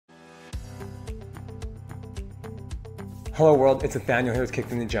Hello world, it's Nathaniel here with Kick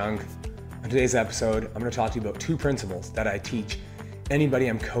in the Junk. On today's episode, I'm going to talk to you about two principles that I teach anybody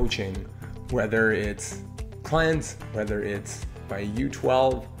I'm coaching, whether it's clients, whether it's my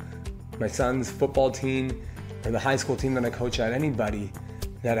U12, my son's football team, or the high school team that I coach at, anybody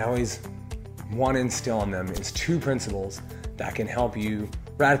that I always want to instill on them is two principles that can help you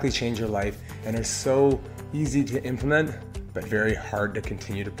radically change your life and are so easy to implement, but very hard to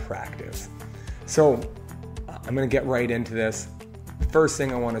continue to practice. So I'm going to get right into this. The first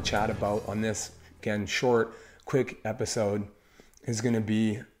thing I want to chat about on this, again, short, quick episode is going to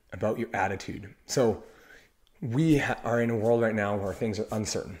be about your attitude. So we are in a world right now where things are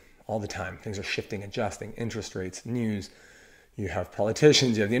uncertain all the time. Things are shifting, adjusting, interest rates, news. You have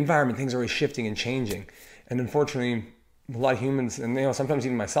politicians, you have the environment. Things are always shifting and changing. And unfortunately, a lot of humans, and sometimes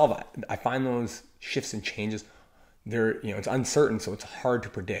even myself, I find those shifts and changes, it's uncertain, so it's hard to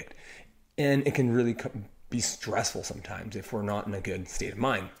predict. And it can really be stressful sometimes if we're not in a good state of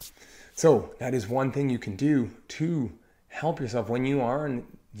mind. So that is one thing you can do to help yourself when you are and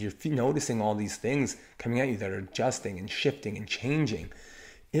you're noticing all these things coming at you that are adjusting and shifting and changing,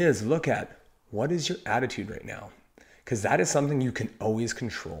 is look at what is your attitude right now, because that is something you can always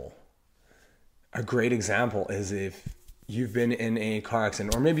control. A great example is if you've been in a car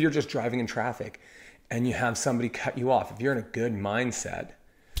accident, or maybe you're just driving in traffic and you have somebody cut you off. If you're in a good mindset,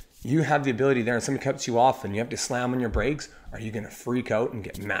 you have the ability there and somebody cuts you off and you have to slam on your brakes. Are you going to freak out and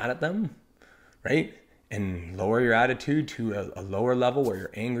get mad at them, right? And lower your attitude to a lower level where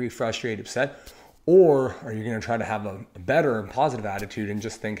you're angry, frustrated, upset? Or are you going to try to have a better and positive attitude and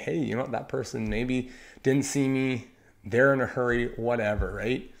just think, hey, you know what, that person maybe didn't see me, they're in a hurry, whatever,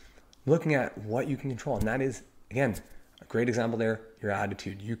 right? Looking at what you can control. And that is, again, a great example there, your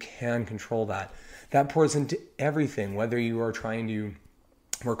attitude. You can control that. That pours into everything, whether you are trying to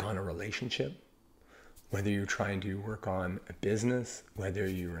work on a relationship, whether you're trying to work on a business, whether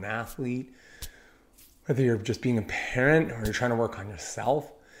you're an athlete, whether you're just being a parent or you're trying to work on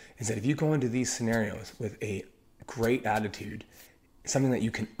yourself, is that if you go into these scenarios with a great attitude, something that you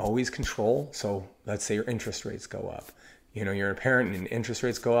can always control. So let's say your interest rates go up. You're a parent and interest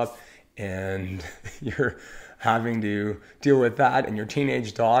rates go up and you're having to deal with that and your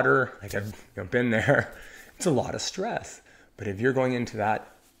teenage daughter, like I've been there, it's a lot of stress. But if you're going into that,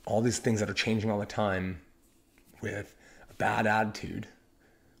 all these things that are changing all the time with a bad attitude,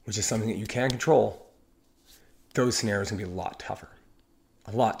 which is something that you can control, those scenarios can be a lot tougher.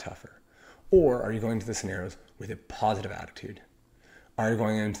 Or are you going to the scenarios with a positive attitude? Are you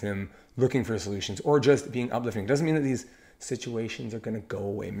going into them looking for solutions or just being uplifting? It doesn't mean that these situations are going to go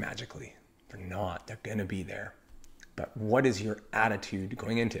away magically. They're not. They're going to be there. But what is your attitude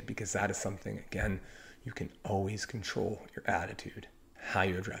going into it? Because that is something, again, you can always control your attitude, how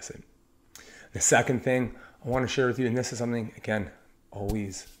you address it. The second thing I want to share with you, and this is something, again,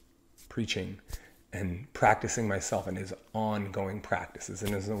 always preaching and practicing myself, and is ongoing practices,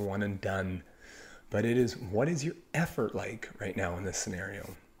 and isn't one and done. But it is, what is your effort like right now in this scenario?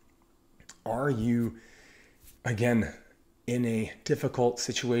 Are you, again, in a difficult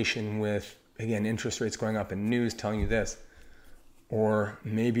situation with, again, interest rates going up and news telling you this? Or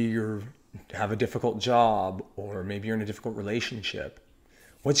maybe you have a difficult job, or maybe you're in a difficult relationship.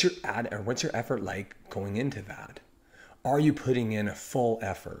 What's your effort like going into that? Are you putting in a full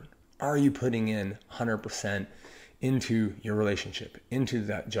effort? Are you putting in 100% into your relationship, into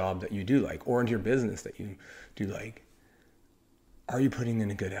that job that you do like, or into your business that you do like? Are you putting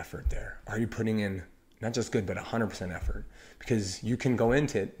in a good effort there? Are you putting in not just good, but 100% effort? Because you can go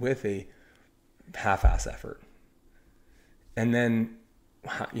into it with a half-ass effort and then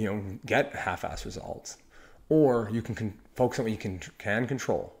get half-ass results. Or you can focus on what you can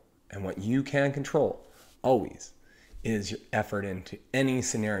control. And what you can control always is your effort into any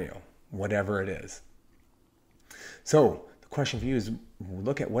scenario, whatever it is. So the question for you is,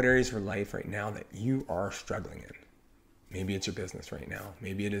 look at what areas of your life right now that you are struggling in. Maybe it's your business right now.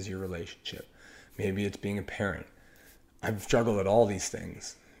 Maybe it is your relationship. Maybe it's being a parent. I've struggled at all these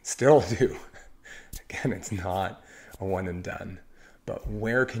things. Still do. Again, it's not a one and done. But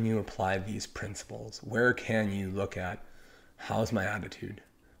where can you apply these principles? Where can you look at, how's my attitude?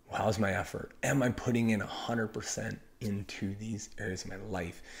 How's my effort? Am I putting in 100% into these areas of my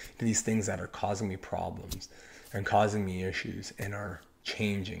life, to these things that are causing me problems and causing me issues and are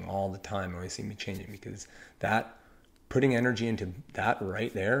changing all the time? I always see me changing, because that, putting energy into that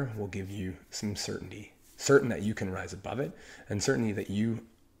right there will give you some certainty. Certain that you can rise above it, and certainty that you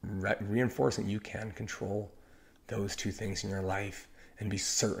reinforce that you can control those two things in your life and be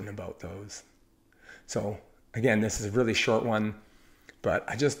certain about those. So again, this is a really short one, but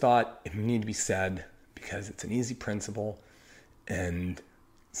I just thought it needed to be said because it's an easy principle and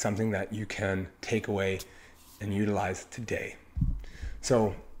something that you can take away and utilize today.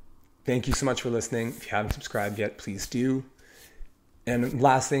 So thank you so much for listening. If you haven't subscribed yet, please do. And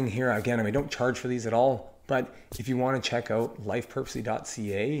last thing here, again, I don't charge for these at all, but if you want to check out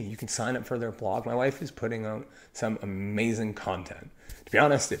lifepurposely.ca, you can sign up for their blog. My wife is putting out some amazing content. To be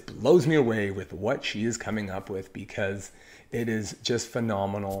honest, it blows me away with what she is coming up with because it is just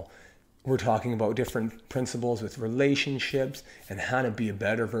phenomenal. We're talking about different principles with relationships and how to be a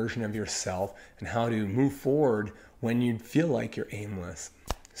better version of yourself and how to move forward when you feel like you're aimless.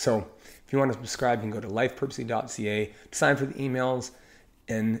 So if you want to subscribe, you can go to lifepurposely.ca to sign for the emails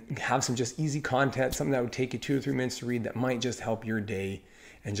and have some just easy content, something that would take you 2 or 3 minutes to read that might just help your day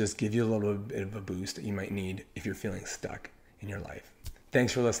and just give you a little bit of a boost that you might need if you're feeling stuck in your life.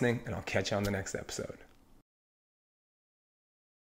 Thanks for listening, and I'll catch you on the next episode.